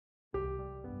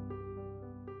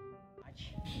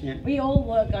Yeah. We all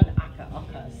work on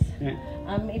ochres. Yeah.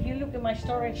 If you look at my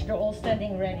storage, they're all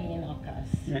standing ready in ochres.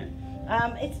 Yeah.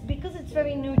 It's because it's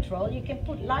very neutral. You can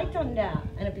put light on there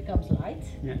and it becomes light.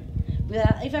 Yeah.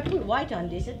 If I put white on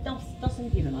this, it doesn't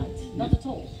give light, not at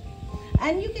all.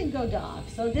 And you can go dark,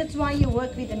 so that's why you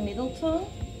work with a middle tone.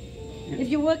 Yeah. If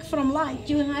you work from light,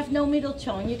 you have no middle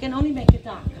tone. You can only make it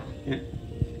darker. Yeah.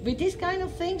 With this kind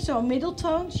of thing, so middle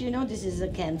tones, you know, this is a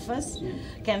canvas. Yeah.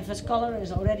 Canvas color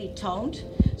is already toned,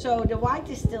 so the white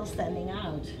is still standing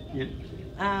out. Yeah.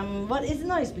 But it's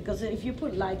nice because if you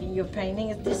put light in your painting,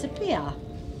 it disappears.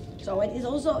 So it is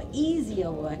also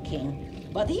easier working.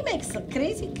 But he makes some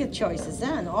crazy choices,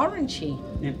 and orangey.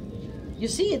 Yeah. You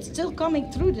see, it's still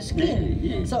coming through the skin.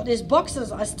 Yeah, yeah. So these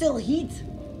boxes are still heat.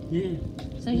 Yeah.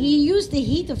 So he used the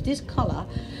heat of this color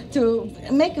to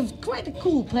make quite a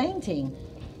cool painting.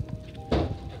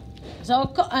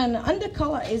 So an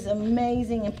undercolor is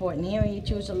amazing important. Here he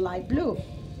chooses a light blue.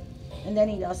 And then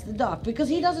he does the dark, because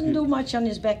he doesn't do much on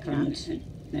his background.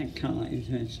 That colour is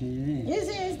actually there. Yes,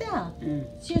 it is there.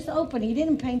 Yeah. It's just open. He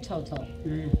didn't paint total.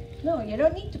 Yeah. No, you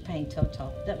don't need to paint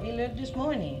total. That we learned this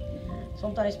morning.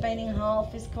 Sometimes painting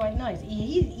half is quite nice.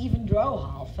 He even draw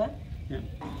half. Eh? Yeah.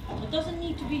 It doesn't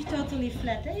need to be totally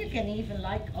flat. Eh? You can even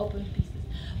like open pieces.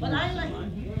 But I like,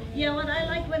 yeah, what I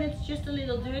like when it's just a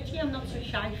little dirty, I'm not so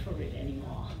shy for it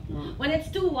anymore. When it's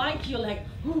too white, you're like,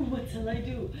 ooh, what shall I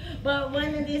do? But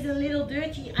when it is a little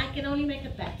dirty, I can only make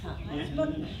it better.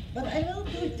 But I will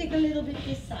take a little bit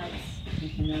this size.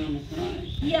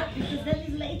 Yeah, because that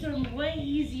is later way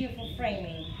easier for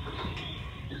framing.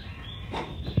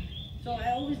 So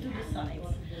I always do the sides.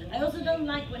 I also don't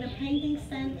like when a painting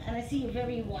stand and I see a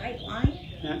very white line.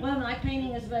 Yeah. Well, my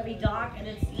painting is very dark and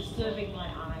it's disturbing my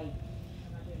eye.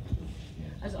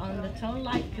 As on the tone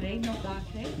light grey, not dark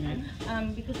grey,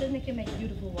 because then they can make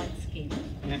beautiful white skin.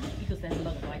 Yeah. Because there's a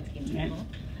lot of white skin Yeah. people.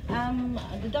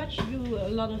 The Dutch do a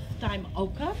lot of time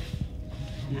ochre.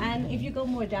 And if you go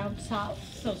more down south,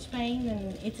 so Spain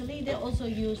and Italy, they also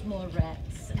use more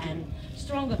reds and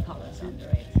stronger colors under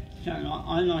it. So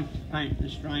I like to paint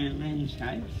Australian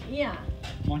landscapes. Yeah.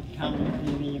 What colour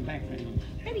would be your background?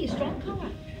 Maybe a strong color.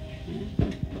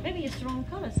 Maybe a strong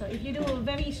color. So if you do a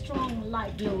very strong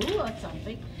light blue or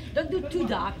something, don't do too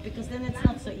dark because then it's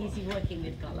not so easy working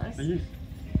with colors.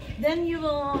 Then you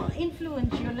will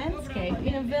influence your landscape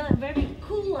in a very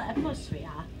cool atmosphere.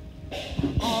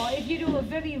 Or if you do a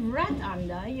very red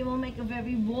under, you will make a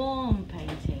very warm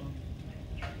painting.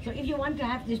 So if you want to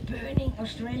have this burning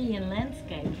Australian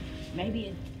landscape,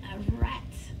 maybe a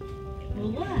red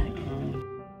will work.